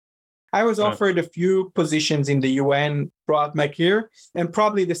I was offered a few positions in the UN throughout my career, and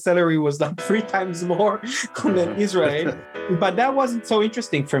probably the salary was like 3 times more than Israel. But that wasn't so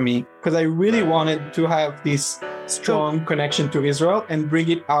interesting for me because I really wanted to have this strong connection to Israel and bring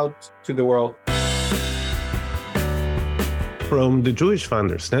it out to the world. From the Jewish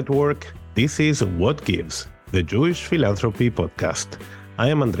Founders Network, this is What Gives, the Jewish Philanthropy Podcast. I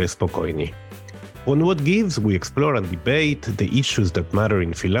am Andres Pokoini. On What Gives, we explore and debate the issues that matter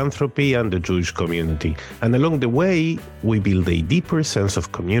in philanthropy and the Jewish community. And along the way, we build a deeper sense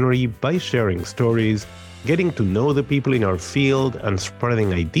of community by sharing stories, getting to know the people in our field, and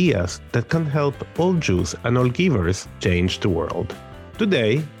spreading ideas that can help all Jews and all givers change the world.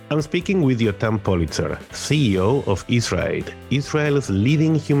 Today, I'm speaking with Yotam Polizer, CEO of IsraAID, Israel's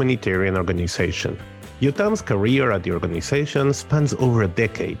leading humanitarian organization. Yotam's career at the organization spans over a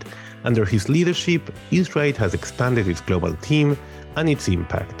decade. Under his leadership, IsraAID has expanded its global team and its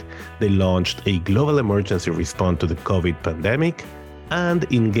impact. They launched a global emergency response to the COVID pandemic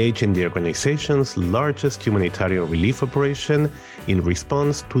and engaged in the organization's largest humanitarian relief operation in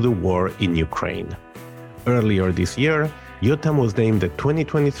response to the war in Ukraine. Earlier this year, Yotam was named the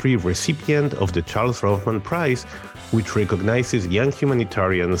 2023 recipient of the Charles Rothman Prize, which recognizes young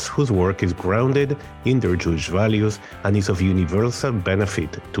humanitarians whose work is grounded in their Jewish values and is of universal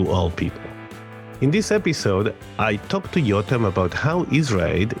benefit to all people. In this episode, I talked to Yotam about how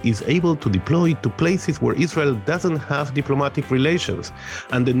IsraAID is able to deploy to places where Israel doesn't have diplomatic relations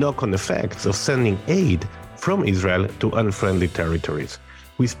and the knock-on effects of sending aid from Israel to unfriendly territories.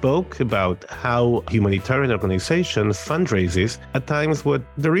 We spoke about how humanitarian organizations fundraises at times when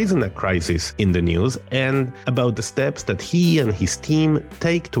there isn't a crisis in the news, and about the steps that he and his team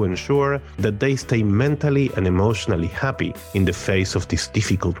take to ensure that they stay mentally and emotionally happy in the face of this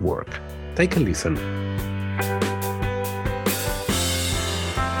difficult work. Take a listen.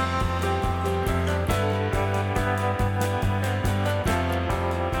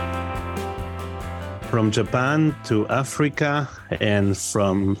 From Japan to Africa and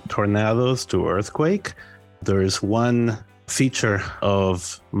from tornadoes to earthquake, there's one feature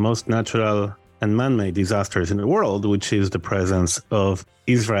of most natural and man-made disasters in the world, which is the presence of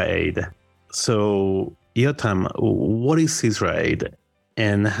IsraAID. So, Yotam, what is IsraAID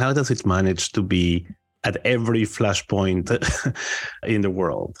and how does it manage to be at every flashpoint in the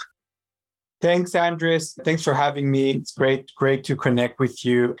world? Thanks, Andres. Thanks for having me. It's great to connect with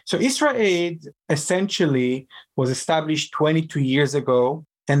you. So IsraAID essentially was established 22 years ago,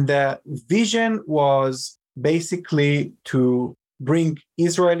 and the vision was basically to bring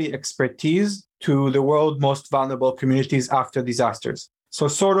Israeli expertise to the world's most vulnerable communities after disasters. So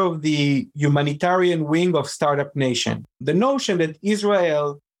sort of the humanitarian wing of Startup Nation. The notion that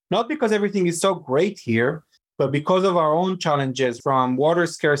Israel, not because everything is so great here, but because of our own challenges from water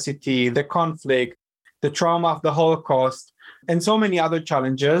scarcity, the conflict, the trauma of the Holocaust, and so many other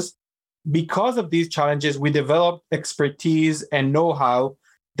challenges, because of these challenges, we developed expertise and know-how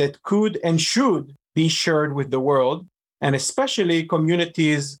that could and should be shared with the world, and especially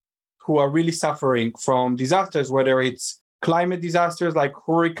communities who are really suffering from disasters, whether it's climate disasters like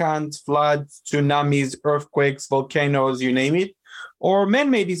hurricanes, floods, tsunamis, earthquakes, volcanoes, you name it, or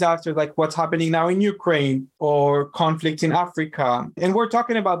man-made disasters like what's happening now in Ukraine or conflicts in Africa. And we're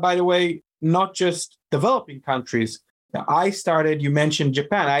talking about, by the way, not just developing countries. You mentioned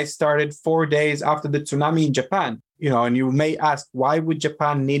Japan. I started 4 days after the tsunami in Japan, and you may ask, why would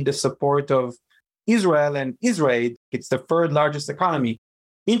Japan need the support of Israel and IsraAID? It's the third largest economy.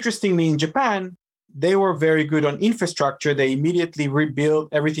 Interestingly, in Japan, they were very good on infrastructure. They immediately rebuilt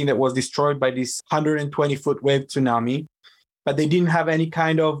everything that was destroyed by this 120-foot wave tsunami, but they didn't have any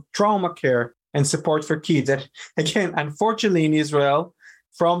kind of trauma care and support for kids. And again, unfortunately in Israel,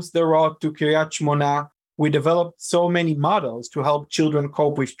 from Sderot to Kiryat Shmona, we developed so many models to help children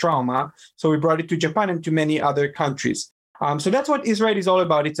cope with trauma. So we brought it to Japan and to many other countries. So that's what IsraAID is all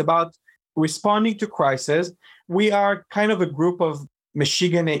about. It's about responding to crisis. We are kind of a group of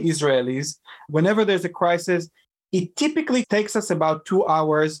Michigan Israelis. Whenever there's a crisis, it typically takes us about 2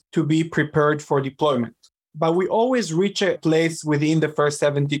 hours to be prepared for deployment. But we always reach a place within the first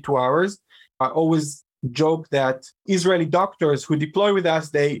 72 hours. I always joke that Israeli doctors who deploy with us,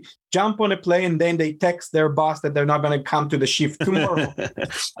 they jump on a plane and then they text their boss that they're not going to come to the shift tomorrow.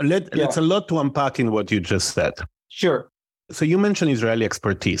 It's a lot to unpack in what you just said. Sure. So you mentioned Israeli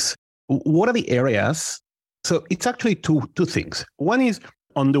expertise. What are the areas? So it's actually two things. One is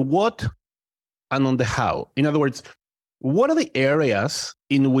on the what and on the how. In other words, what are the areas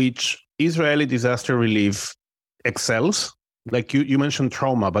in which Israeli disaster relief excels Like you mentioned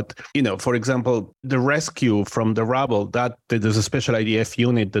trauma, but, for example, the rescue from the rubble, that there's a special IDF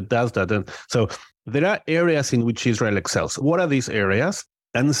unit that does that. And so there are areas in which Israel excels. What are these areas?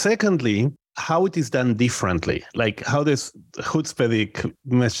 And secondly, how it is done differently, like how this chutzpahdik,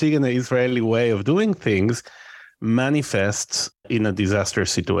 Michigan Israeli way of doing things manifests in a disaster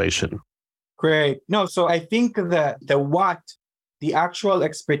situation. Great. No, so I think that the actual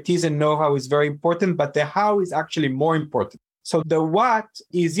expertise and know-how is very important, but the how is actually more important. So the what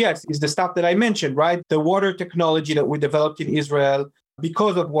is the stuff that I mentioned, right? The water technology that we developed in Israel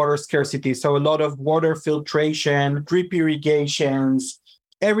because of water scarcity. So a lot of water filtration, drip irrigations,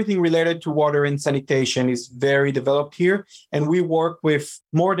 everything related to water and sanitation is very developed here. And we work with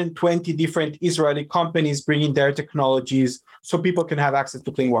more than 20 different Israeli companies bringing their technologies so people can have access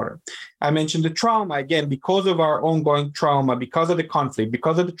to clean water. I mentioned the trauma, again, because of our ongoing trauma, because of the conflict,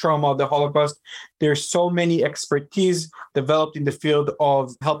 because of the trauma of the Holocaust, there's so many expertise developed in the field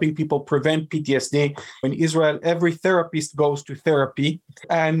of helping people prevent PTSD. In Israel, every therapist goes to therapy.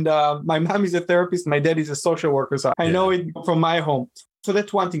 And my mom is a therapist, my dad is a social worker, so I know it from my home. So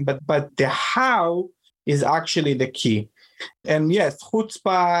that's one thing, but the how is actually the key. And yes,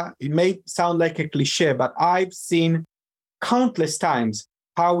 chutzpah, it may sound like a cliche, but I've seen countless times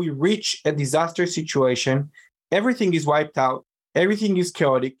how we reach a disaster situation, everything is wiped out, everything is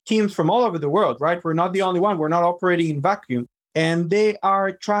chaotic, teams from all over the world, right? We're not the only one, we're not operating in vacuum. And they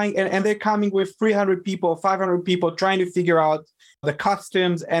are trying, and they're coming with 300 people, 500 people trying to figure out the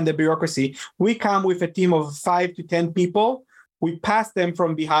customs and the bureaucracy. We come with a team of 5 to 10 people. We pass them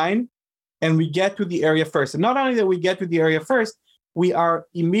from behind and we get to the area first. And not only that we get to the area first, we are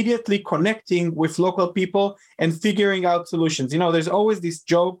immediately connecting with local people and figuring out solutions. There's always this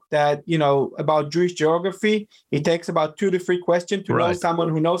joke that, about Jewish geography, it takes about 2 to 3 questions to know someone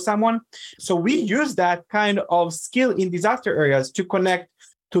who knows someone. So we use that kind of skill in disaster areas to connect,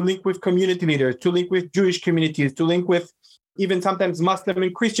 to link with community leaders, to link with Jewish communities, to link with even sometimes Muslim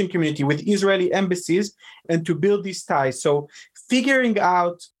and Christian community, with Israeli embassies, and to build these ties. So figuring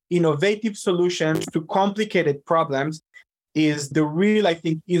out innovative solutions to complicated problems is the real, I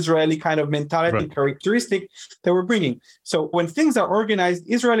think, Israeli kind of mentality and characteristic that we're bringing. So when things are organized,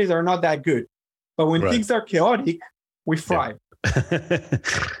 Israelis are not that good. But when things are chaotic, we thrive. Yeah.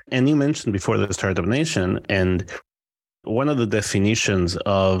 And you mentioned before the Startup Nation, and one of the definitions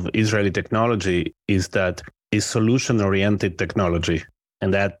of Israeli technology is that is solution-oriented technology.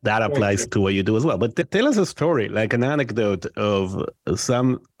 And that applies to what you do as well. But tell us a story, like an anecdote of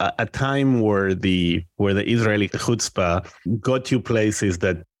a time where the Israeli chutzpah got you places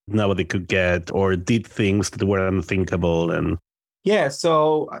that nobody could get, or did things that were unthinkable. And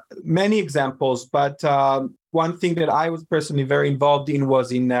so many examples. But one thing that I was personally very involved in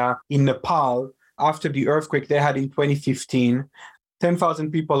was in Nepal after the earthquake they had in 2015.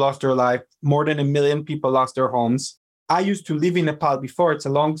 10,000 people lost their life. More than 1 million people lost their homes. I used to live in Nepal before. It's a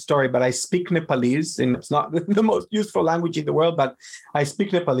long story, but I speak Nepalese, and it's not the most useful language in the world, but I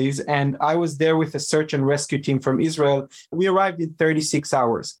speak Nepalese. And I was there with a search and rescue team from Israel. We arrived in 36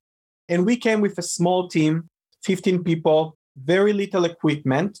 hours. And we came with a small team, 15 people, very little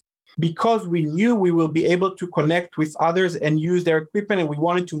equipment, because we knew we will be able to connect with others and use their equipment, and we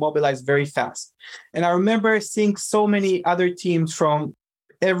wanted to mobilize very fast. And I remember seeing so many other teams from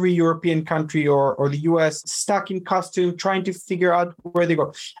every European country or the US stuck in costume, trying to figure out where they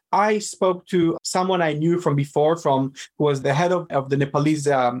go. I spoke to someone I knew from before, who was the head of the Nepalese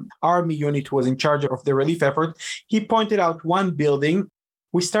army unit, who was in charge of the relief effort. He pointed out one building.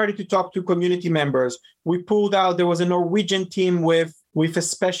 We started to talk to community members. We pulled out, there was a Norwegian team with a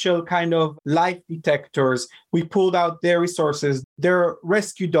special kind of light detectors. We pulled out their resources, their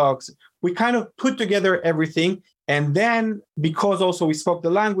rescue dogs. We kind of put together everything. And then, because also we spoke the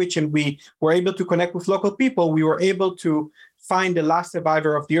language and we were able to connect with local people, we were able to find the last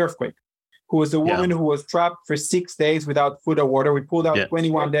survivor of the earthquake, who was a woman who was trapped for 6 days without food or water. We pulled out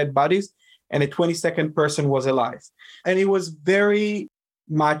 21 dead bodies, and a 22nd person was alive. And it was very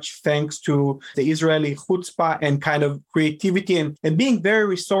much thanks to the Israeli chutzpah and kind of creativity and being very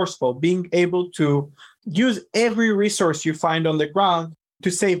resourceful, being able to use every resource you find on the ground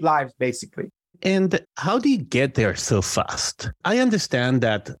to save lives, basically. And how do you get there so fast? I understand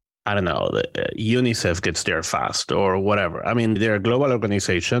that, I don't know, UNICEF gets there fast or whatever. I mean, they're a global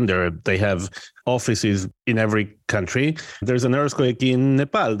organization. They have offices in every country. There's an earthquake in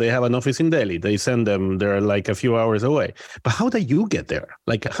Nepal. They have an office in Delhi. They send them. They're like a few hours away. But how do you get there?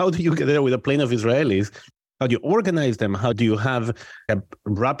 Like, how do you get there with a plane of Israelis? How do you organize them? How do you have a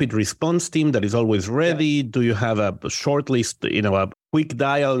rapid response team that is always ready? Do you have a short list, quick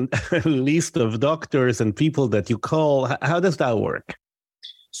dial list of doctors and people that you call? How does that work?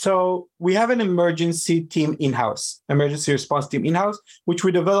 So we have an emergency team in-house, emergency response team in-house, which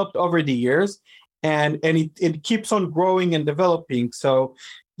we developed over the years. And it keeps on growing and developing. So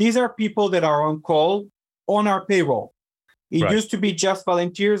these are people that are on call on our payroll. It used to be just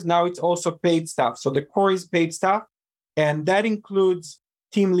volunteers. Now it's also paid staff. So the core is paid staff. And that includes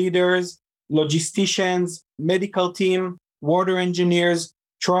team leaders, logisticians, medical team, water engineers,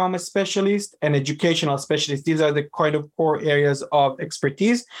 trauma specialists, and educational specialists. These are the kind of core areas of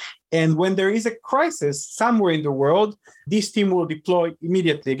expertise. And when there is a crisis somewhere in the world, this team will deploy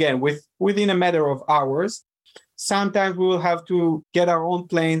immediately, again, within a matter of hours. Sometimes we will have to get our own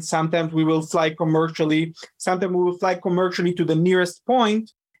planes. Sometimes we will fly commercially. Sometimes we will fly commercially to the nearest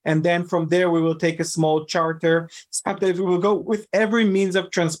point. And then from there, we will take a small charter. Sometimes we will go with every means of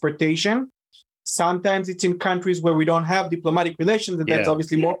transportation. Sometimes it's in countries where we don't have diplomatic relations, and that's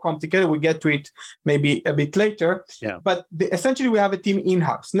obviously more complicated. We get to it maybe a bit later. Yeah. But essentially, we have a team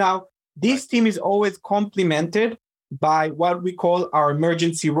in-house. Now, this team is always complemented by what we call our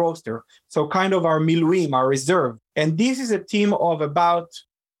emergency roster. So kind of our miluim, our reserve. And this is a team of about,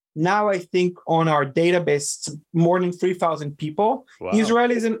 now I think on our database, more than 3,000 people. Wow.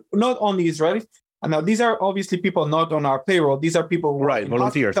 Israelis, and not only Israelis. And now these are obviously people not on our payroll. These are people who are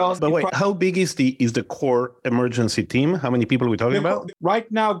volunteers. But wait, how big is the core emergency team? How many people are we talking about? Right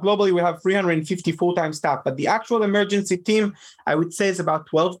now, globally, we have 350 full-time staff. But the actual emergency team, I would say, is about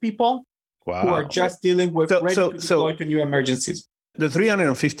 12 people who are just dealing with ready to deploy to new emergencies. The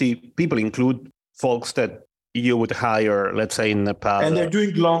 350 people include folks that you would hire, let's say, in Nepal. And they're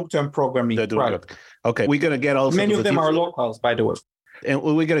doing long-term programming. Okay, we're going to get also... Many of them are locals, by the way. And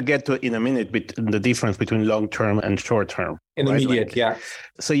we're going to get to in a minute the difference between long-term and short-term. Immediate, yeah.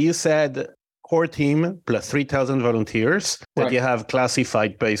 So you said core team plus 3,000 volunteers that you have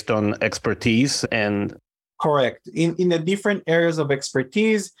classified based on expertise and... Correct. In the different areas of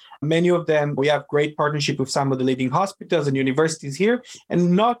expertise, many of them, we have great partnership with some of the leading hospitals and universities here.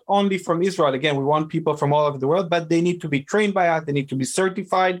 And not only from Israel. Again, we want people from all over the world, but they need to be trained by us. They need to be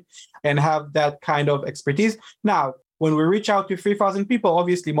certified and have that kind of expertise. Now, when we reach out to 3,000 people,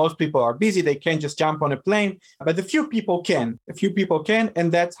 obviously most people are busy. They can't just jump on a plane, but a few people can.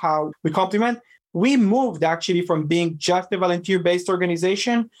 And that's how we complement. We moved actually from being just a volunteer-based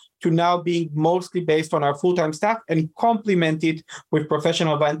organization to now being mostly based on our full-time staff and complemented with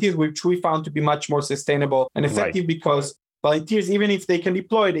professional volunteers, which we found to be much more sustainable and effective because volunteers, even if they can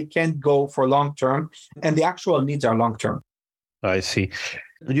deploy, they can't go for long-term, and the actual needs are long-term. I see.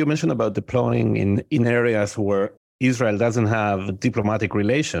 You mentioned about deploying in areas where Israel doesn't have diplomatic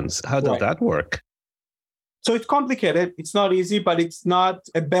relations. How does that work? So it's complicated. It's not easy, but it's not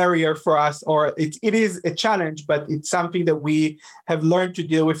a barrier for us, or it is a challenge, but it's something that we have learned to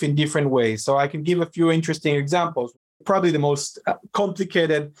deal with in different ways. So I can give a few interesting examples. Probably the most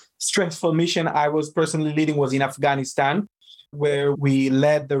complicated, stressful mission I was personally leading was in Afghanistan, where we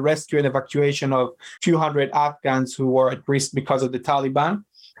led the rescue and evacuation of a few hundred Afghans who were at risk because of the Taliban.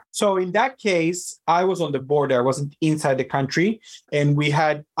 So in that case, I was on the border. I wasn't inside the country. And we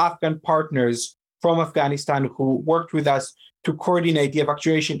had Afghan partners from Afghanistan who worked with us to coordinate the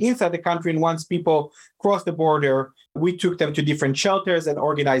evacuation inside the country. And once people crossed the border, we took them to different shelters and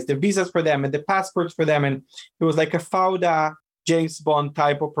organized the visas for them and the passports for them. And it was like a Fauda James Bond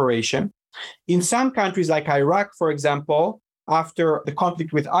type operation. In some countries like Iraq, for example, after the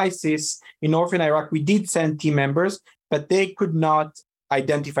conflict with ISIS in northern Iraq, we did send team members, but they could not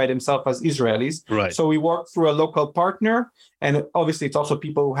identify themselves as Israelis. Right. So we worked through a local partner. And obviously, it's also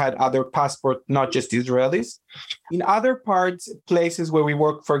people who had other passports, not just Israelis. In other places where we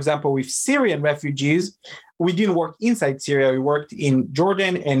work, for example, with Syrian refugees, we didn't work inside Syria. We worked in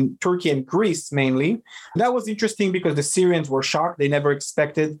Jordan and Turkey and Greece mainly. That was interesting because the Syrians were shocked. They never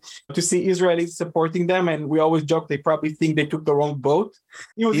expected to see Israelis supporting them. And we always joke they probably think they took the wrong boat.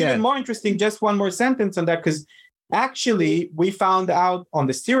 It was even more interesting, just one more sentence on that, because actually, we found out on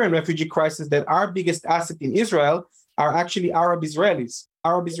the Syrian refugee crisis that our biggest asset in Israel are actually Arab Israelis.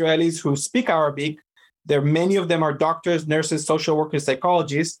 Arab Israelis who speak Arabic. Many of them are doctors, nurses, social workers,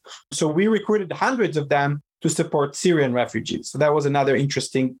 psychologists. So we recruited hundreds of them to support Syrian refugees. So that was another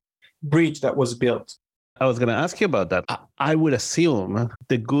interesting bridge that was built. I was going to ask you about that. I would assume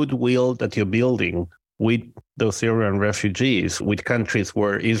the goodwill that you're building with those Syrian refugees, with countries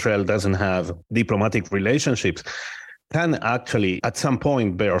where Israel doesn't have diplomatic relationships, can actually at some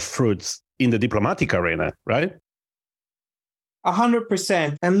point bear fruits in the diplomatic arena, right?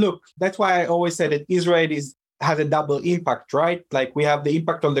 100%. And look, that's why I always say that Israel has a double impact, right? Like we have the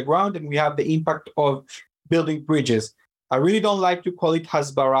impact on the ground and we have the impact of building bridges. I really don't like to call it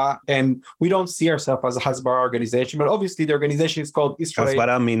Hasbara, and we don't see ourselves as a Hasbara organization, but obviously the organization is called IsraAID.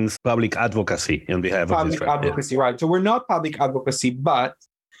 Hasbara means public advocacy on behalf of Israel. Public advocacy, right. So we're not public advocacy,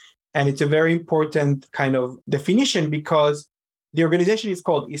 and it's a very important kind of definition because the organization is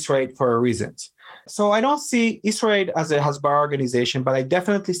called IsraAID for a reason. So I don't see IsraAID as a Hasbara organization, but I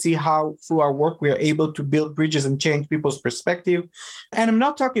definitely see how through our work we are able to build bridges and change people's perspective. And I'm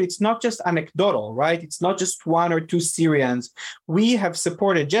not talking, it's not just anecdotal, right? It's not just one or two Syrians. We have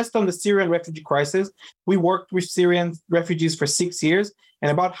supported, just on the Syrian refugee crisis, we worked with Syrian refugees for 6 years,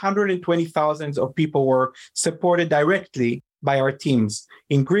 and about 120,000 of people were supported directly by our teams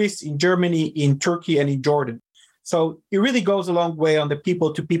in Greece, in Germany, in Turkey, and in Jordan. So it really goes a long way on the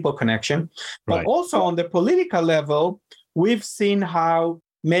people-to-people connection. But Right. also on the political level, we've seen how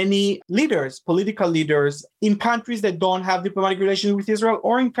many leaders, political leaders in countries that don't have diplomatic relations with Israel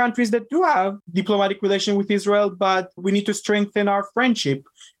or in countries that do have diplomatic relations with Israel, but we need to strengthen our friendship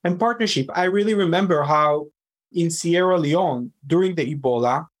and partnership. I really remember how in Sierra Leone during the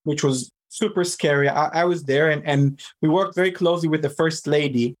Ebola, which was super scary, I was there and we worked very closely with the First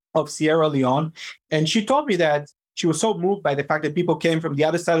Lady of Sierra Leone. And she told me that she was so moved by the fact that people came from the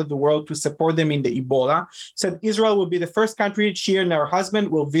other side of the world to support them in the Ebola. Said Israel will be the first country she and her husband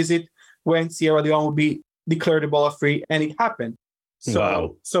will visit when Sierra Leone will be declared Ebola free. And it happened.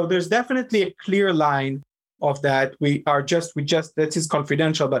 Wow. So there's definitely a clear line of that. That is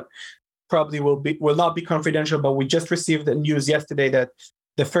confidential, but probably will not be confidential. But we just received the news yesterday that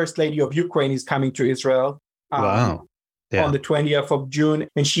the First Lady of Ukraine is coming to Israel. Wow. Yeah. On the 20th of June.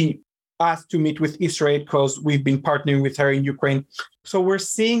 And she asked to meet with IsraAID because we've been partnering with her in Ukraine. So we're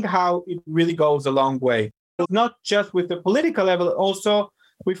seeing how it really goes a long way. Not just with the political level, also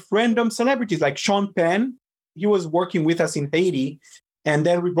with random celebrities like Sean Penn. He was working with us in Haiti, and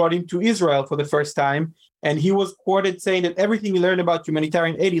then we brought him to Israel for the first time. And he was quoted saying that everything he learned about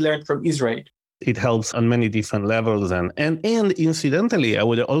humanitarian aid, he learned from IsraAID. It helps on many different levels. And incidentally, I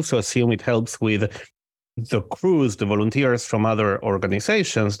would also assume it helps with the crews, the volunteers from other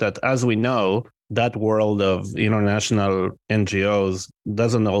organizations that, as we know, that world of international NGOs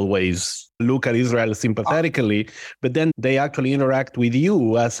doesn't always look at Israel sympathetically, but then they actually interact with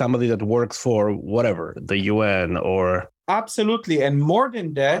you as somebody that works for whatever, the UN or... Absolutely. And more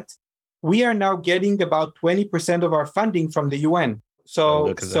than that, we are now getting about 20% of our funding from the UN. So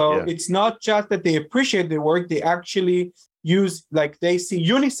it's not just that they appreciate the work, they actually use, like they see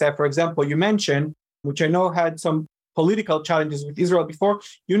UNICEF, for example, you mentioned, which I know had some political challenges with Israel before.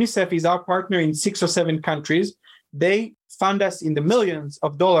 UNICEF is our partner in 6 or 7 countries. They fund us in the millions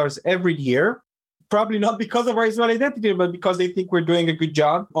of dollars every year, probably not because of our Israeli identity, but because they think we're doing a good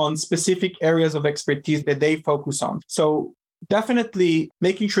job on specific areas of expertise that they focus on. So definitely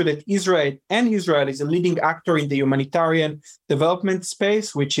making sure that Israel is a leading actor in the humanitarian development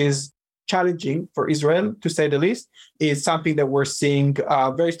space, which is challenging for Israel, to say the least, is something that we're seeing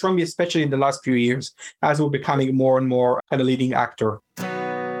very strongly, especially in the last few years, as we're becoming more and more a leading actor.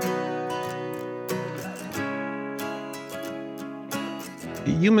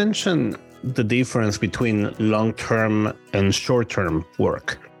 You mentioned the difference between long-term and short-term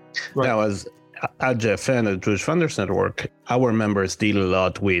work. Right. Now, as at JFN, at Jewish Funders Network, our members deal a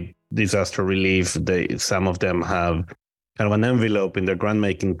lot with disaster relief. Some of them have kind of an envelope in their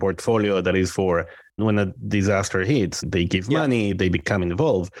grant-making portfolio that is for when a disaster hits, they give money, they become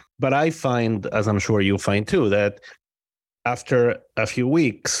involved. But I find, as I'm sure you find too, that after a few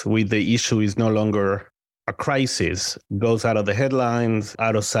weeks, the issue is no longer a crisis, goes out of the headlines,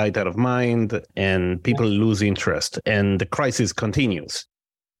 out of sight, out of mind, and people lose interest, and the crisis continues.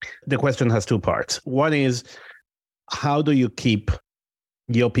 The question has 2 parts. One is, how do you keep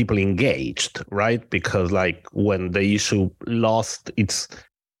your people engaged, right? Because like when the issue lost its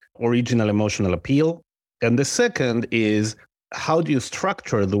original emotional appeal. And the second is, how do you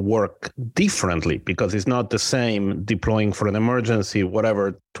structure the work differently? Because it's not the same deploying for an emergency,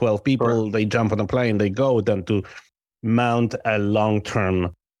 whatever, 12 people, They jump on a plane, they go, than to mount a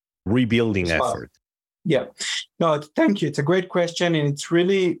long-term rebuilding effort. Yeah. No, thank you. It's a great question. And it's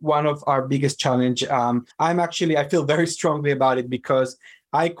really one of our biggest challenge. I feel very strongly about it because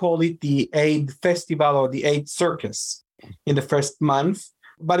I call it the aid festival or the aid circus in the first month.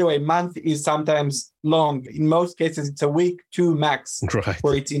 By the way, month is sometimes long. In most cases, it's a week, 2 max,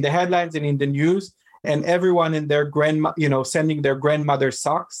 where it's in the headlines and in the news. And everyone in their sending their grandmother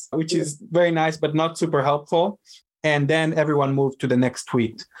socks, which is very nice, but not super helpful. And then everyone moved to the next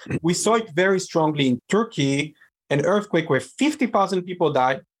tweet. We saw it very strongly in Turkey, an earthquake where 50,000 people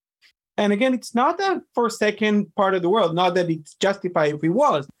died. And again, it's not a forsaken part of the world, not that it's justified if it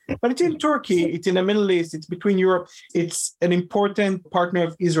was, but it's in Turkey, it's in the Middle East, it's between Europe, it's an important partner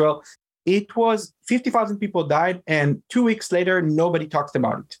of Israel. It was 50,000 people died, and 2 weeks later, nobody talks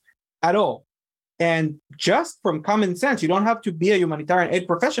about it at all. And just from common sense, you don't have to be a humanitarian aid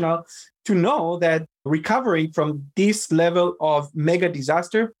professional to know that recovering from this level of mega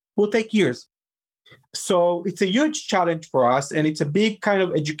disaster will take years. So it's a huge challenge for us, and it's a big kind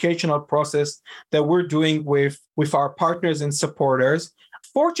of educational process that we're doing with our partners and supporters.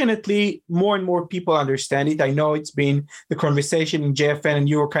 Fortunately, more and more people understand it. I know it's been the conversation in JFN, and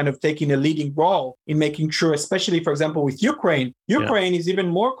you were kind of taking a leading role in making sure, especially, for example, with Ukraine. Ukraine is even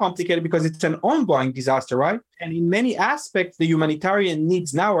more complicated because it's an ongoing disaster, right? And in many aspects, the humanitarian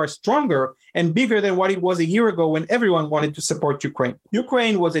needs now are stronger and bigger than what it was a year ago when everyone wanted to support Ukraine.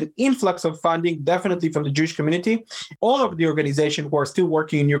 Ukraine was an influx of funding, definitely from the Jewish community. All of the organizations who are still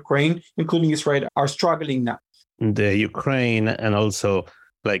working in Ukraine, including Israel, are struggling now. The Ukraine and also,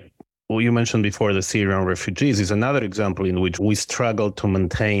 like you mentioned before, the Syrian refugees is another example in which we struggle to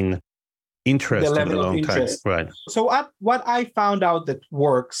maintain interest in a long time. Right. So what I found out that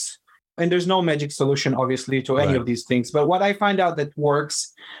works, and there's no magic solution, obviously, to any of these things, but what I find out that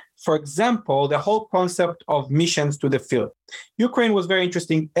works, for example, the whole concept of missions to the field. Ukraine was very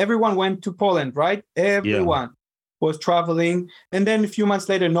interesting. Everyone went to Poland, right? Everyone was traveling. And then a few months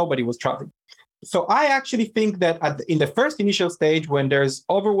later, nobody was traveling. So I actually think that in the first initial stage, when there's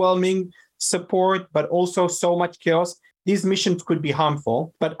overwhelming support, but also so much chaos, these missions could be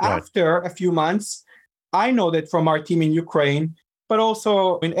harmful. But after a few months, I know that from our team in Ukraine, but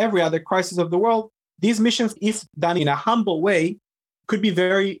also in every other crisis of the world, these missions, if done in a humble way, could be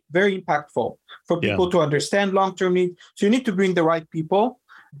very, very impactful for people to understand long-term needs. So you need to bring the right people.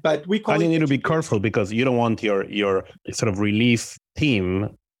 But you need to be careful because you don't want your sort of relief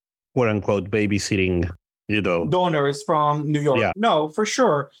team, quote unquote, babysitting, donors from New York. Yeah. No, for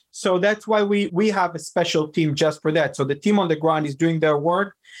sure. So that's why we have a special team just for that. So the team on the ground is doing their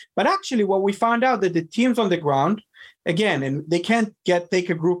work. But actually what we found out that the teams on the ground, again, and they can't take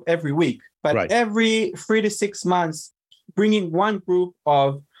a group every week, but every 3 to 6 months, bringing one group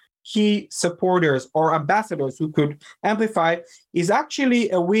of key supporters or ambassadors who could amplify is actually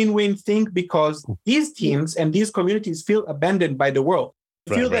a win-win thing, because these teams and these communities feel abandoned by the world.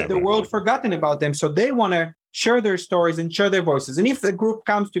 Feel that the world forgotten about them. So they want to share their stories and share their voices. And if the group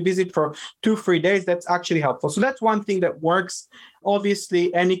comes to visit for 2-3 days, that's actually helpful. So that's one thing that works.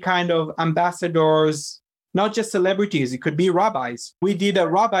 Obviously, any kind of ambassadors, not just celebrities, it could be rabbis. We did a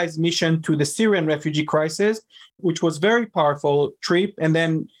rabbis mission to the Syrian refugee crisis, which was very powerful trip. And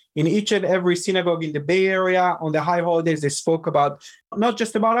then in each and every synagogue in the Bay Area on the high holidays, they spoke about not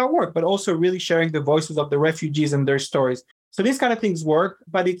just about our work, but also really sharing the voices of the refugees and their stories. So these kind of things work,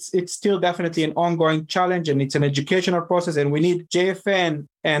 but it's still definitely an ongoing challenge, and it's an educational process, and we need JFN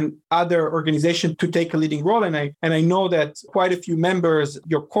and other organizations to take a leading role. And I know that quite a few members,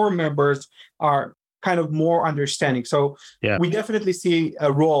 your core members, are kind of more understanding. So we definitely see a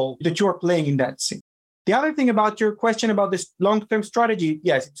role that you are playing in that scene. The other thing about your question about this long-term strategy,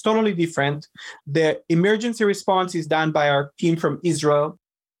 yes, it's totally different. The emergency response is done by our team from Israel,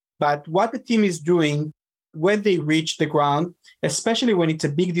 but what the team is doing when they reach the ground, especially when it's a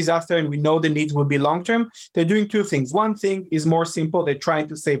big disaster and we know the needs will be long-term, they're doing two things. One thing is more simple. They're trying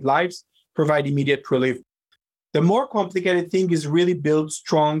to save lives, provide immediate relief. The more complicated thing is really build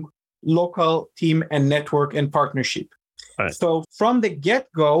strong local team and network and partnership. Right. So from the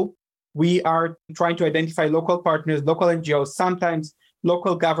get-go, we are trying to identify local partners, local NGOs, sometimes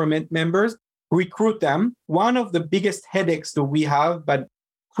local government members, recruit them. One of the biggest headaches that we have, but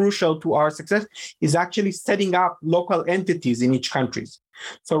crucial to our success, is actually setting up local entities in each country.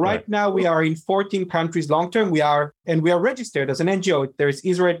 So right now we are in 14 countries long-term. We are registered as an NGO. There's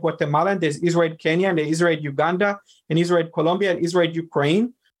IsraAID Guatemala, there's IsraAID Kenya, and there's IsraAID Uganda, and IsraAID Colombia, and IsraAID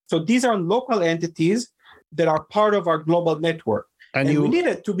Ukraine. So these are local entities that are part of our global network. And we need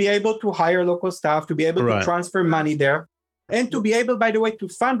it to be able to hire local staff, to be able to transfer money there, and to be able, by the way, to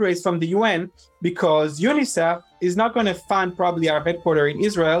fundraise from the UN, because UNICEF is not going to fund probably our headquarters in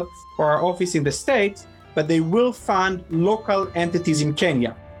Israel or our office in the States, but they will fund local entities in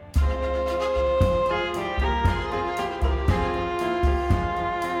Kenya.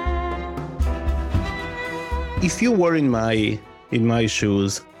 If you were in my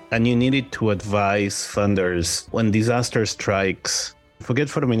shoes and you needed to advise funders when disaster strikes, forget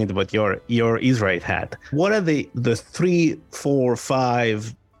for a minute about your IsraAID hat. What are the 3, 4,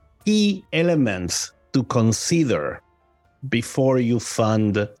 5 key elements to consider before you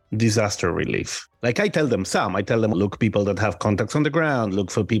fund disaster relief? Like I tell them, look, people that have contacts on the ground,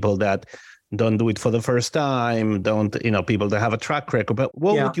 look for people that don't do it for the first time, people that have a track record. But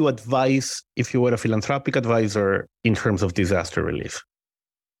what would you advise if you were a philanthropic advisor in terms of disaster relief?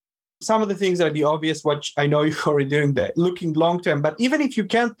 Some of the things are the obvious, which I know you're already doing that, looking long-term. But even if you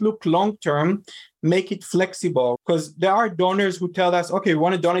can't look long-term, make it flexible. Because there are donors who tell us, okay, we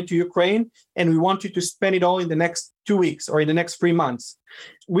want to donate to Ukraine, and we want you to spend it all in the next 2 weeks or in the next 3 months.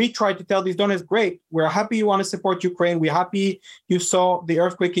 We try to tell these donors, great, we're happy you want to support Ukraine. We're happy you saw the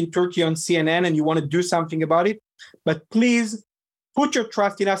earthquake in Turkey on CNN and you want to do something about it. But please put your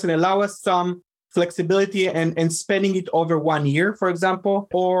trust in us and allow us some flexibility and spending it over 1 year, for example,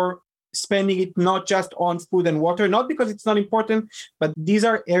 or spending it not just on food and water, not because it's not important, but these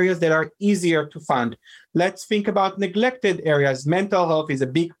are areas that are easier to fund. Let's think about neglected areas. Mental health is a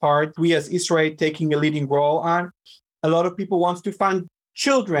big part. We as IsraAID taking a leading role on. A lot of people want to fund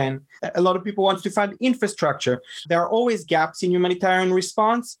children. A lot of people want to fund infrastructure. There are always gaps in humanitarian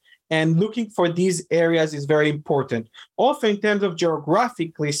response, and looking for these areas is very important. Also, in terms of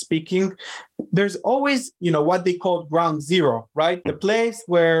geographically speaking, there's always, what they call ground zero, right? The place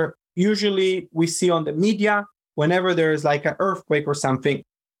where usually we see on the media whenever there's like an earthquake or something.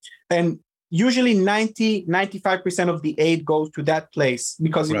 And usually 95% of the aid goes to that place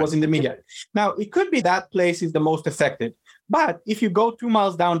because it was in the media. Now, it could be that place is the most affected. But if you go 2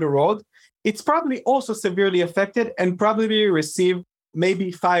 miles down the road, it's probably also severely affected and probably receive maybe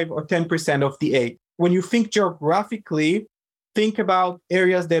 5 or 10% of the aid. When you think geographically, think about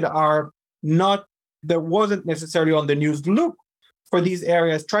areas that wasn't necessarily on the news. Look for these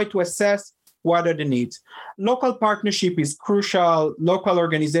areas, try to assess what are the needs. Local partnership is crucial. Local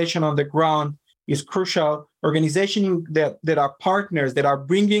organization on the ground is crucial. Organizations that are partners, that are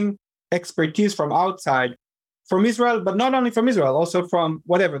bringing expertise from outside, from Israel, but not only from Israel, also from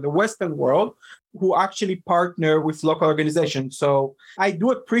the Western world, who actually partner with local organizations. So I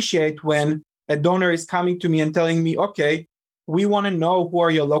do appreciate when a donor is coming to me and telling me, okay, we want to know who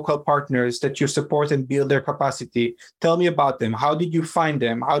are your local partners that you support and build their capacity. Tell me about them. How did you find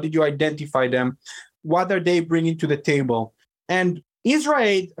them? How did you identify them? What are they bringing to the table? And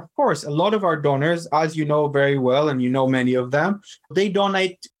IsraAID, of course, a lot of our donors, as you know very well, and you know many of them, they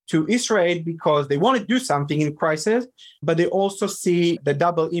donate to IsraAID because they want to do something in crisis, but they also see the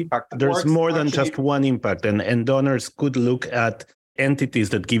double impact. There's more than just one impact, and donors could look at entities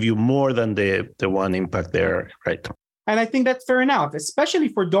that give you more than the one impact there, right? And I think that's fair enough, especially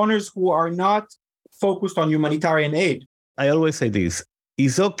for donors who are not focused on humanitarian aid. I always say this,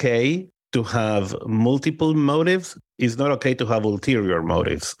 it's okay to have multiple motives. It's not okay to have ulterior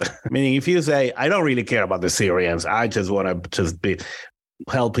motives. Meaning if you say, I don't really care about the Syrians, I just want to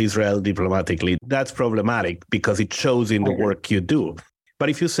help Israel diplomatically, that's problematic because it shows in the work you do. But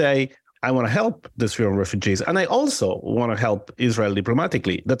if you say, I want to help the Syrian refugees, and I also want to help Israel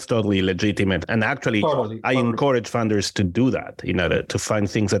diplomatically, that's totally legitimate. And actually, I encourage funders to do that, to find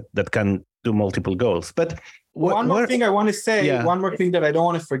things that can do multiple goals. But one more thing I want to say, one more thing that I don't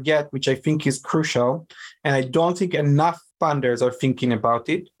want to forget, which I think is crucial, and I don't think enough funders are thinking about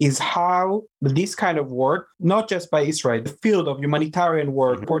it, is how this kind of work, not just by Israel, the field of humanitarian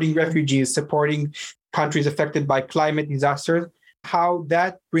work, supporting refugees, supporting countries affected by climate disasters, how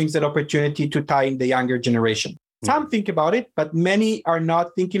that brings an opportunity to tie in the younger generation. Some think about it, but many are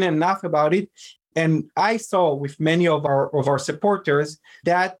not thinking enough about it. And I saw with many of our supporters,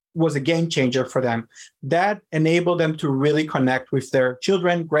 that was a game changer for them. That enabled them to really connect with their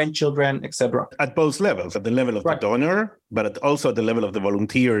children, grandchildren, etc. At both levels, at the level of the donor, but also at the level of the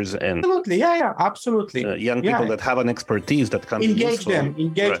volunteers and absolutely, absolutely. Young people that have an expertise that can engage them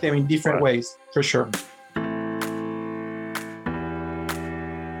in different ways, for sure.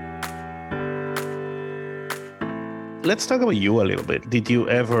 Let's talk about you a little bit. Did you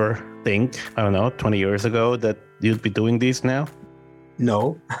ever think, 20 years ago that you'd be doing this now?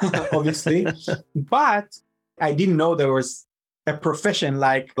 No, obviously. But I didn't know there was a profession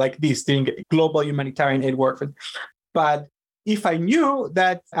like this, doing global humanitarian aid work. But if I knew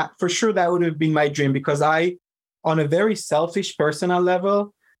that, for sure, that would have been my dream, because I, on a very selfish personal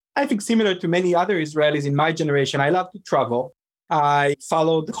level, I think similar to many other Israelis in my generation, I love to travel. I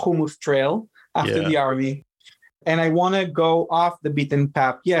followed the Hummus Trail after the army. And I want to go off the beaten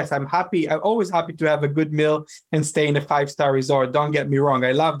path. Yes, I'm happy. I'm always happy to have a good meal and stay in a 5-star resort. Don't get me wrong.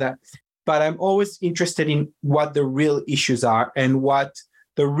 I love that. But I'm always interested in what the real issues are and what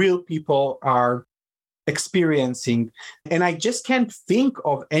the real people are experiencing. And I just can't think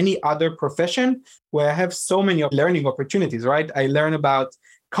of any other profession where I have so many learning opportunities, right? I learn about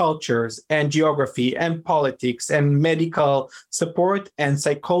cultures and geography and politics and medical support and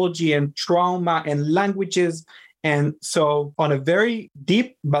psychology and trauma and languages. And so on a very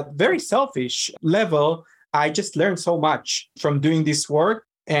deep but very selfish level, I just learned so much from doing this work.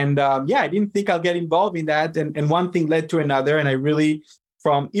 And I didn't think I'll get involved in that. And one thing led to another. And I really,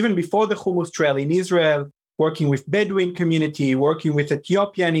 from even before the Hummus Trail in Israel, working with Bedouin community, working with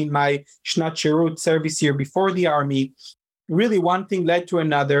Ethiopian in my Shnat Shirut service year before the army, really one thing led to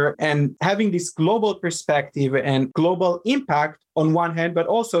another. And having this global perspective and global impact on one hand, but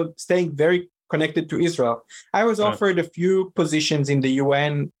also staying very connected to Israel. I was offered a few positions in the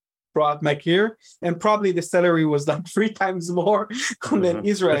UN throughout my career, and probably the salary was like 3 times more than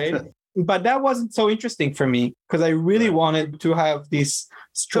Israel. But that wasn't so interesting for me because I really wanted to have this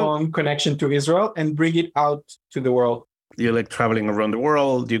strong connection to Israel and bring it out to the world. You like traveling around the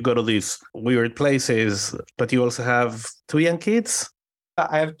world, you go to these weird places, but you also have 2 young kids?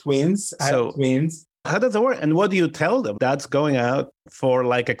 I have twins. How does it work? And what do you tell them? That's going out for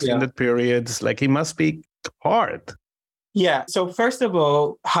like extended periods. Like it must be hard. Yeah. So first of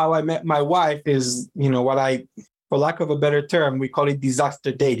all, how I met my wife is, for lack of a better term, we call it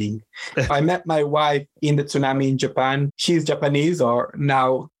disaster dating. I met my wife in the tsunami in Japan. She's Japanese, or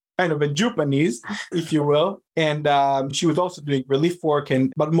now kind of a Japanese, if you will. And she was also doing relief work,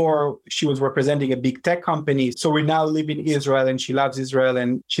 but more, she was representing a big tech company. So we now live in Israel, and she loves Israel,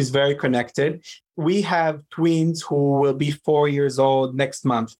 and she's very connected. We have twins who will be 4 years old next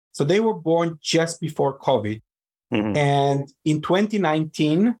month. So they were born just before COVID. Mm-hmm. And in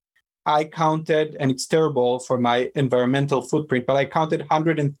 2019, I counted, and it's terrible for my environmental footprint, but I counted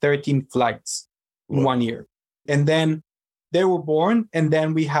 113 flights in 1 year. And then they were born, and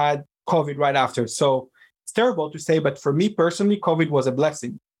then we had COVID right after. So it's terrible to say, but for me personally, COVID was a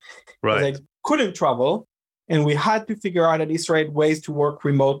blessing. Right. I couldn't travel, and we had to figure out at IsraAID ways to work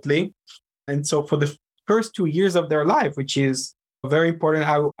remotely. And so for the first 2 years of their life, which is very important,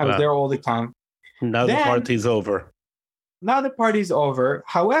 I was there all the time. Now the party's over. Now the party's over.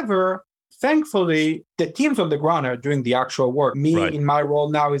 However, thankfully, the teams on the ground are doing the actual work. In my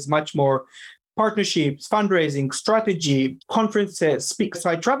role now is much more partnerships, fundraising, strategy, conferences, speak. So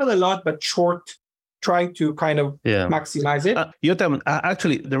I travel a lot, but short, trying to kind of maximize it. Yotam,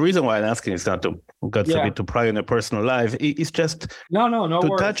 actually, the reason why I'm asking is not to, God forbid, to pry on a personal life. It's just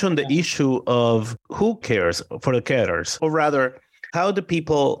to touch on the issue of who cares for the carers, or rather, how the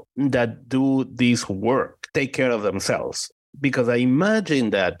people that do this work take care of themselves. Because I imagine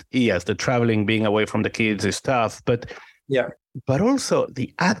that, yes, the traveling, being away from the kids is tough, but also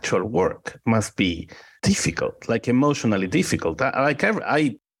the actual work must be difficult, like emotionally difficult.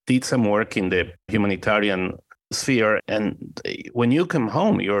 I did some work in the humanitarian sphere, and when you come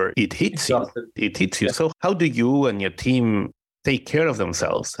home, it hits you. It hits you. So how do you and your team take care of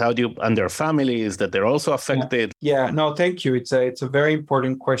themselves? How do you, and their families, that they're also affected? No, thank you. It's a very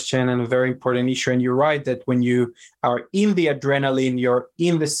important question and a very important issue. And you're right that when you are in the adrenaline, you're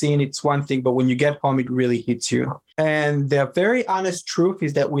in the scene, it's one thing, but when you get home, it really hits you. And the very honest truth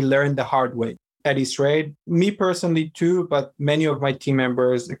is that we learned the hard way at IsraAID. Me personally too, but many of my team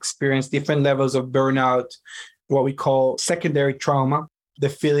members experience different levels of burnout, what we call secondary trauma, the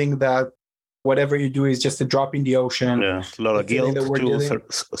feeling that whatever you do is just a drop in the ocean. Yeah, a lot of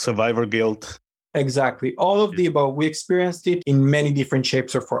guilt, survivor guilt. Exactly. All of the above. We experienced it in many different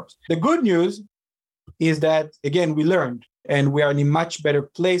shapes or forms. The good news is that, again, we learned, and we are in a much better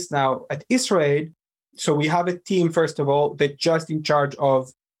place now at IsraAID. So we have a team, first of all, that's just in charge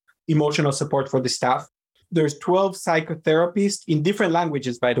of emotional support for the staff. There's 12 psychotherapists in different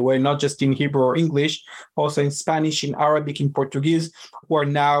languages, by the way, not just in Hebrew or English, also in Spanish, in Arabic, in Portuguese, who are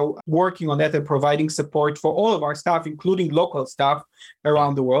now working on that and providing support for all of our staff, including local staff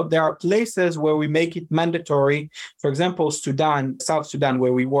around the world. There are places where we make it mandatory. For example, Sudan, South Sudan,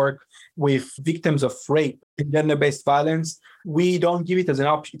 where we work with victims of rape and gender-based violence. We don't give it as an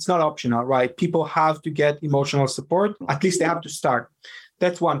option. It's not optional, right? People have to get emotional support. At least they have to start.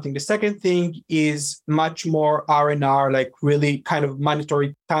 That's one thing. The second thing is much more R&R, like really kind of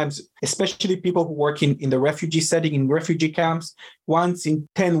mandatory times, especially people who work in the refugee setting, in refugee camps. Once in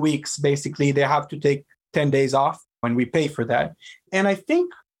 10 weeks, basically, they have to take 10 days off, and we pay for that. And I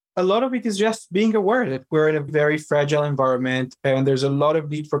think a lot of it is just being aware that we're in a very fragile environment and there's a lot of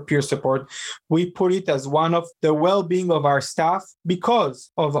need for peer support. We put it as one of the well-being of our staff,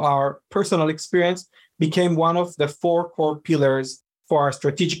 because of our personal experience, became one of the 4 core pillars for our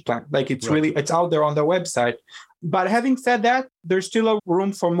strategic plan. Like it's out there on the website. But having said that, there's still a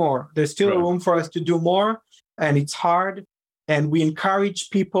room for more. There's still a room for us to do more, and it's hard. And we encourage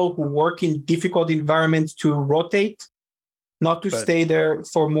people who work in difficult environments to rotate not to stay there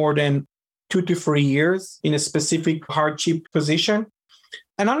for more than 2 to 3 years in a specific hardship position.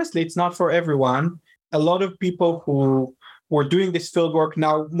 And honestly, it's not for everyone. A lot of people who were doing this field work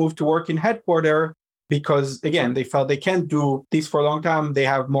now move to work in headquarters because, again, they felt they can't do this for a long time. They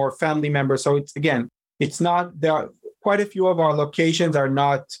have more family members. So it's not, there are quite a few of our locations are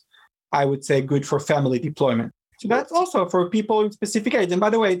not, I would say, good for family deployment. So that's also for people in specific age. And by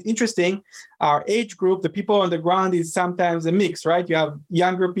the way, it's interesting, our age group, the people on the ground is sometimes a mix, right? You have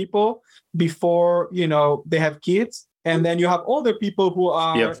younger people before, they have kids. And then you have older people who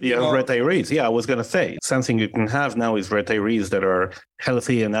are... You have retirees. Yeah, I was going to say, something you can have now is retirees that are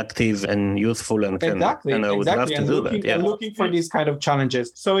healthy and active and youthful and can... Exactly. And I would love to do that. Yeah. And looking for these kind of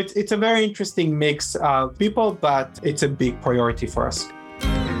challenges. So it's a very interesting mix of people, but it's a big priority for us.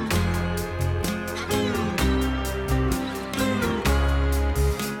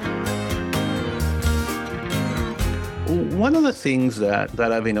 One of the things that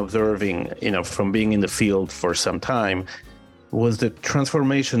I've been observing, from being in the field for some time, was the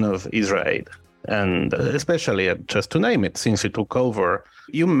transformation of IsraAID. And especially, just to name it, since you took over,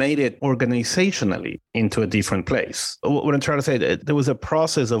 you made it organizationally into a different place. What I'm trying to say, there was a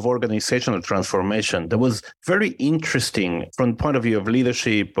process of organizational transformation that was very interesting from the point of view of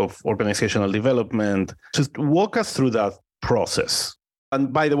leadership, of organizational development. Just walk us through that process.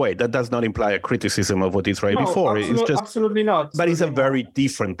 And by the way, that does not imply a criticism of what Israel before. It's just absolutely not. But it's a very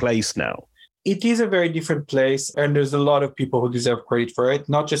different place now. It is a very different place, and there's a lot of people who deserve credit for it,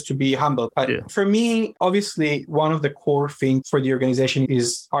 not just to be humble. But for me, obviously, one of the core things for the organization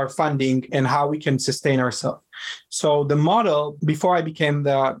is our funding and how we can sustain ourselves. So the model, before I became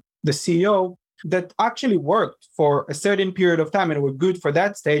the CEO, that actually worked for a certain period of time and were good for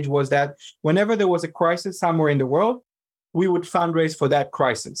that stage, was that whenever there was a crisis somewhere in the world, we would fundraise for that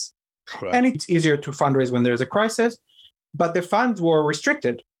crisis. Right. And it's easier to fundraise when there's a crisis, but the funds were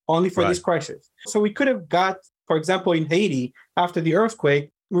restricted only for this crisis. So we could have got, for example, in Haiti, after the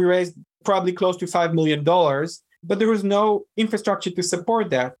earthquake, we raised probably close to $5 million, but there was no infrastructure to support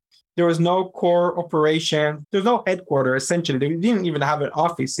that. There was no core operation. There's no headquarters, essentially. They didn't even have an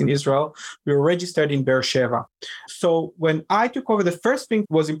office in Israel. We were registered in Beersheba. So when I took over, the first thing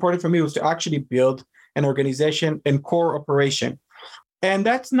was important for me was to actually build an organization and core operation. And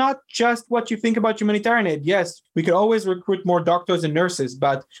that's not just what you think about humanitarian aid. Yes, we could always recruit more doctors and nurses,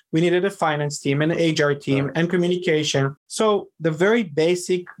 but we needed a finance team, an HR team, and communication. So the very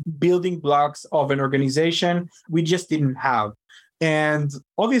basic building blocks of an organization, we just didn't have. And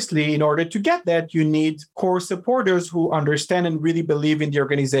obviously, in order to get that, you need core supporters who understand and really believe in the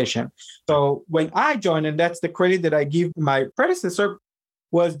organization. So when I joined, and that's the credit that I give my predecessor,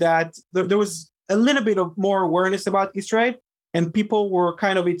 was that there was a little bit of more awareness about IsraAID, and people were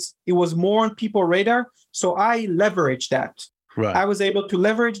it was more on people's radar. So I leveraged that. Right. I was able to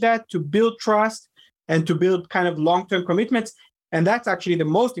leverage that to build trust and to build kind of long-term commitments. And that's actually the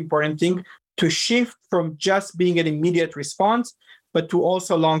most important thing, to shift from just being an immediate response, but to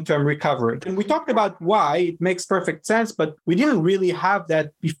also long-term recovery. And we talked about why it makes perfect sense, but we didn't really have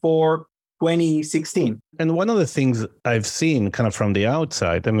that before 2016. And one of the things I've seen kind of from the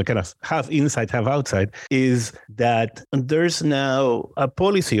outside, and we kind of have inside, have outside, is that there's now a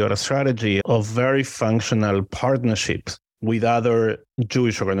policy or a strategy of very functional partnerships with other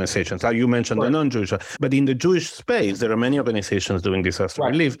Jewish organizations. Now, you mentioned the non-Jewish, but in the Jewish space, there are many organizations doing disaster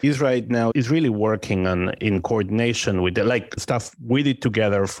relief. IsraAID now is really working in coordination with stuff we did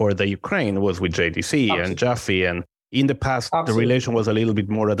together for the Ukraine was with JDC and Jaffe, and in the past, the relation was a little bit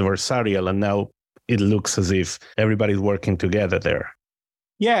more adversarial, and now it looks as if everybody's working together there.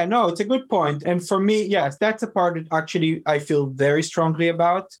 Yeah, no, it's a good point. And for me, yes, that's a part that actually I feel very strongly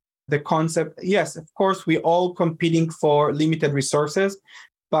about. The concept, yes, of course, we're all competing for limited resources,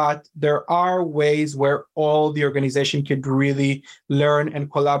 but there are ways where all the organization could really learn and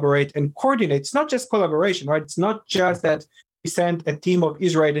collaborate and coordinate. It's not just collaboration, right? It's not just that we send a team of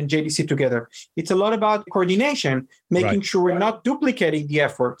IsraAID and JDC together. It's a lot about coordination, making sure we're not duplicating the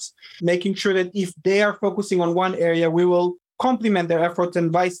efforts, making sure that if they are focusing on one area, we will complement their efforts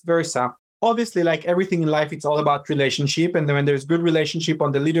and vice versa. Obviously, like everything in life, it's all about relationship. And then when there's good relationship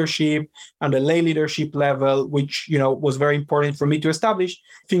on the leadership, on the lay leadership level, which, was very important for me to establish,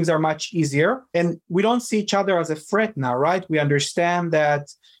 things are much easier. And we don't see each other as a threat now, right? We understand that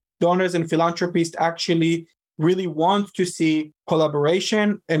donors and philanthropists actually really want to see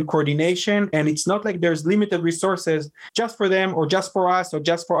collaboration and coordination. And it's not like there's limited resources just for them or just for us or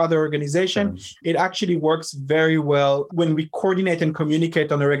just for other organizations. It actually works very well when we coordinate and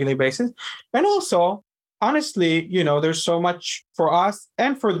communicate on a regular basis. And also, honestly, there's so much for us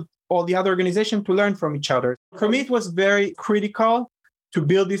and for all the other organizations to learn from each other. For me, it was very critical to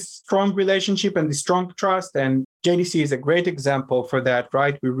build this strong relationship and this strong trust. And JDC is a great example for that,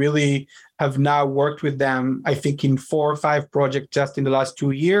 right? We really have now worked with them, I think, in 4 or 5 projects just in the last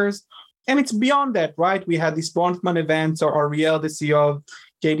 2 years. And it's beyond that, right? We had these frontline events, or Ariel, the CEO of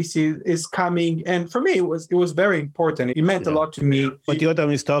JDC, is coming. And for me, it was very important. It meant a lot to me. What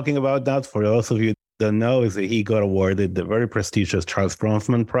Yotam is talking about, that for those of you who don't know, is that he got awarded the very prestigious Charles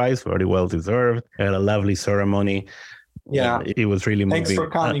Bronfman Prize, very well deserved, and a lovely ceremony. Yeah, it was really moving. Thanks for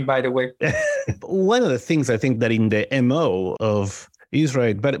coming, by the way. One of the things I think that in the MO of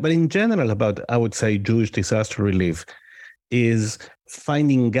Israel, but in general about, I would say, Jewish disaster relief, is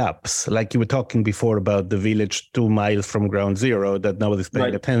finding gaps. Like you were talking before about the village 2 miles from ground zero that nobody's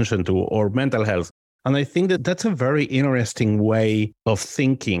paying attention to, or mental health. And I think that that's a very interesting way of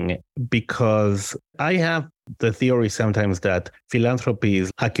thinking, because I have the theory sometimes that philanthropy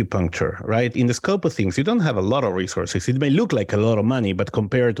is acupuncture, right? In the scope of things, you don't have a lot of resources. It may look like a lot of money, but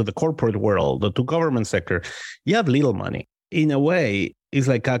compared to the corporate world, or to government sector, you have little money. In a way, it's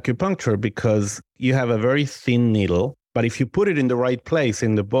like acupuncture, because you have a very thin needle, but if you put it in the right place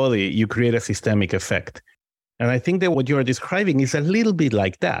in the body, you create a systemic effect. And I think that what you're describing is a little bit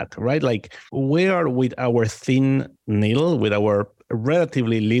like that, right? Like we are with our thin needle, with our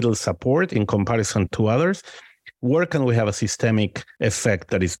relatively little support in comparison to others, where can we have a systemic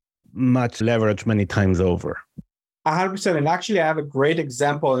effect that is much leveraged many times over? 100%. And actually, I have a great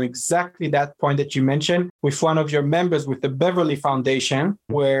example on exactly that point that you mentioned with one of your members with the Beverly Foundation,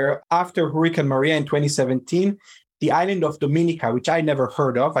 where after Hurricane Maria in 2017, the island of Dominica, which I never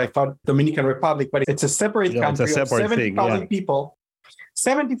heard of. I thought Dominican Republic, but it's a separate country of 70,000 people.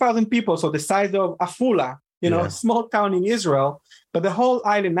 70,000 people, so the size of Afula, a small town in Israel. But the whole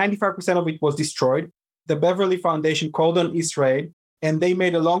island, 95% of it was destroyed. The Beverly Foundation called on Israel, and they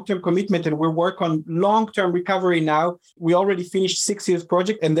made a long-term commitment, and we're working on long-term recovery now. We already finished 6 years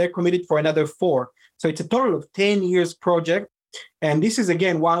project, and they're committed for another 4. So it's a total of 10 years project. And this is,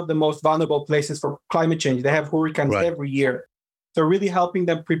 again, one of the most vulnerable places for climate change. They have hurricanes every year. So really helping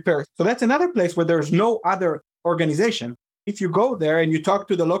them prepare. So that's another place where there's no other organization. If you go there and you talk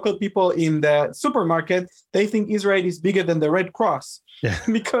to the local people in the supermarket, they think Israel is bigger than the Red Cross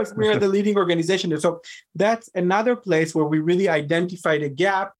because we're the leading organization there. So that's another place where we really identified a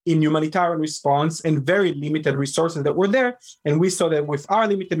gap in humanitarian response and very limited resources that were there. And we saw that with our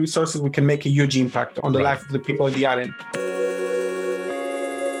limited resources, we can make a huge impact on the life of the people in the island.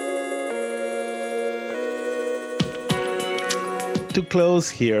 To close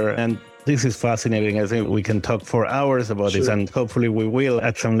here, and this is fascinating. I think we can talk for hours about this, and hopefully we will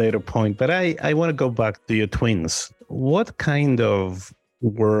at some later point. But I want to go back to your twins. What kind of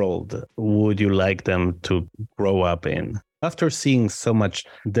world would you like them to grow up in? After seeing so much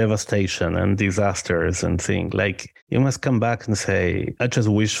devastation and disasters and things, like you must come back and say, I just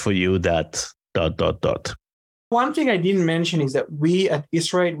wish for you that ... One thing I didn't mention is that we at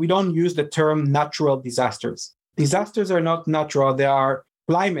Israel, we don't use the term natural disasters. Disasters are not natural. They are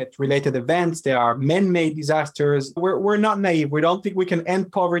climate-related events. They are man-made disasters. We're not naive. We don't think we can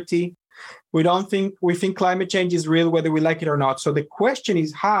end poverty. We think climate change is real, whether we like it or not. So the question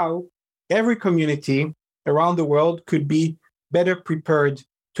is how every community around the world could be better prepared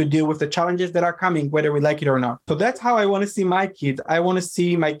to deal with the challenges that are coming, whether we like it or not. So that's how I want to see my kids. I want to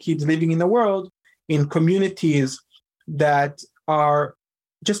see my kids living in the world in communities that are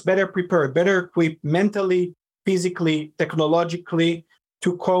just better prepared, better equipped mentally, physically, technologically,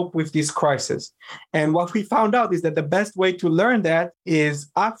 to cope with this crisis. And what we found out is that the best way to learn that is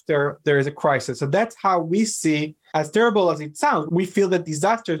after there is a crisis. So that's how we see, as terrible as it sounds, we feel that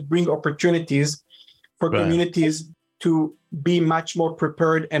disasters bring opportunities for communities to be much more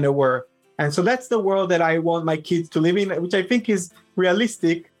prepared and aware. And so that's the world that I want my kids to live in, which I think is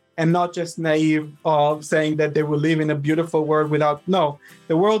realistic and not just naive of saying that they will live in a beautiful world no,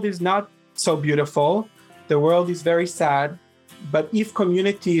 the world is not so beautiful. The world is very sad, but if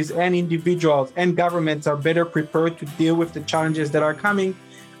communities and individuals and governments are better prepared to deal with the challenges that are coming,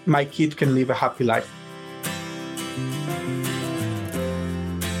 my kid can live a happy life.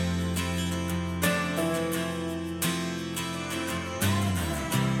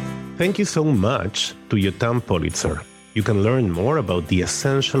 Thank you so much to Yotam Polizer. You can learn more about the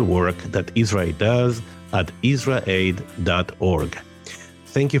essential work that Israel does at IsraAID.org.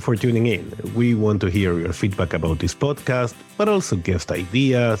 Thank you for tuning in. We want to hear your feedback about this podcast, but also guest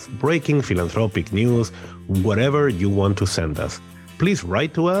ideas, breaking philanthropic news, whatever you want to send us. Please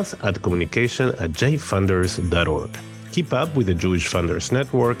write to us at communication@jfunders.org. Keep up with the Jewish Funders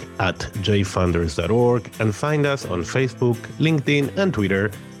Network at jfunders.org and find us on Facebook, LinkedIn, and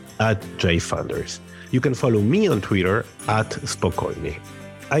Twitter @jfunders. You can follow me on Twitter @Spokojny.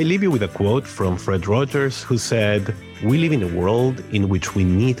 I leave you with a quote from Fred Rogers, who said, "We live in a world in which we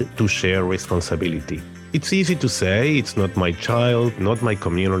need to share responsibility. It's easy to say, it's not my child, not my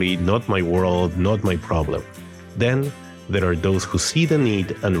community, not my world, not my problem. Then there are those who see the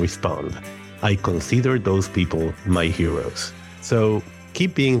need and respond. I consider those people my heroes." So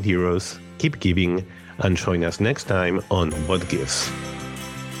keep being heroes, keep giving, and join us next time on What Gives.